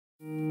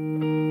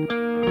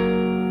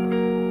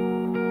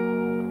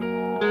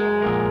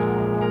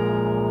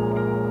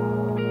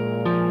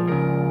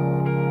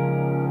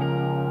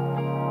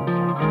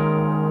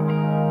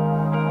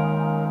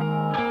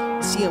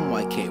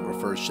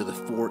colors to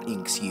the 4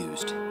 inks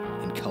used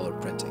in color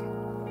printing: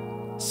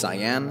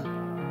 cyan,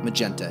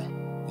 magenta,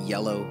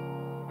 yellow,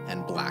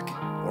 and black,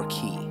 or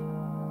key.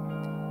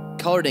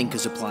 Colored ink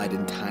is applied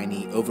in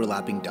tiny,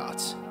 overlapping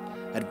dots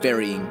at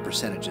varying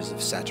percentages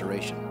of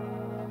saturation.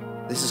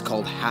 This is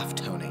called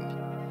halftoning,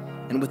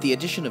 and with the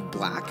addition of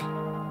black,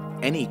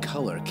 any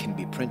color can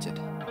be printed.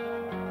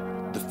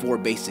 The 4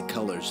 basic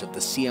colors of the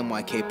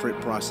CMYK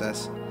print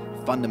process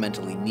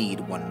fundamentally need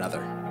one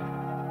another.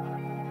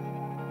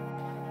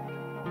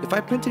 If I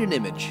printed an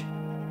image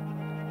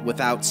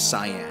without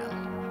cyan,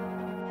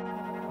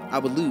 I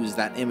would lose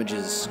that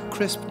image's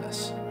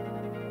crispness.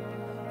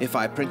 If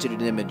I printed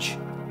an image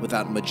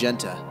without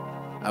magenta,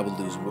 I would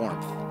lose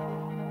warmth.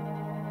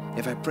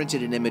 If I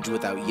printed an image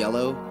without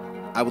yellow,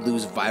 I would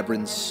lose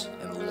vibrance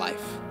and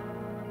life.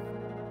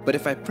 But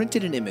if I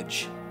printed an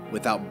image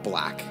without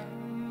black,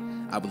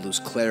 I would lose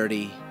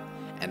clarity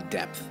and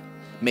depth,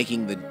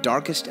 making the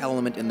darkest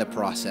element in the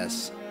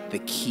process the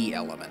key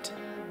element.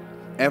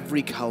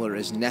 Every color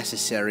is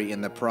necessary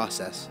in the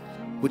process,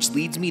 which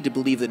leads me to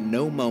believe that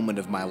no moment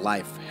of my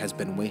life has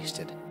been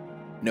wasted.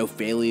 No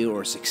failure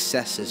or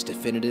success is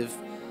definitive.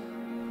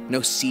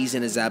 No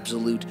season is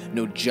absolute.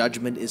 No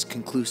judgment is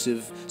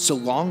conclusive. So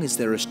long as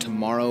there is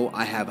tomorrow,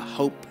 I have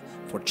hope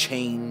for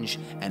change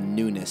and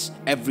newness.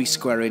 Every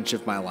square inch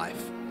of my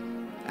life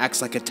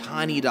acts like a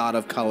tiny dot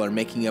of color,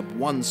 making up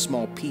one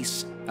small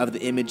piece of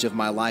the image of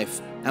my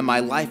life, and my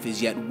life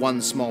is yet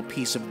one small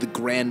piece of the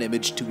grand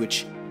image to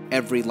which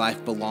every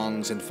life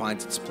belongs and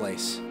finds its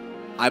place.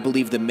 I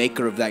believe the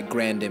maker of that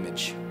grand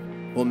image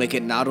will make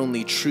it not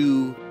only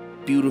true,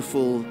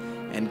 beautiful,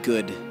 and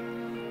good,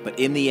 but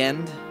in the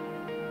end,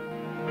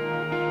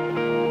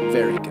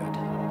 very good.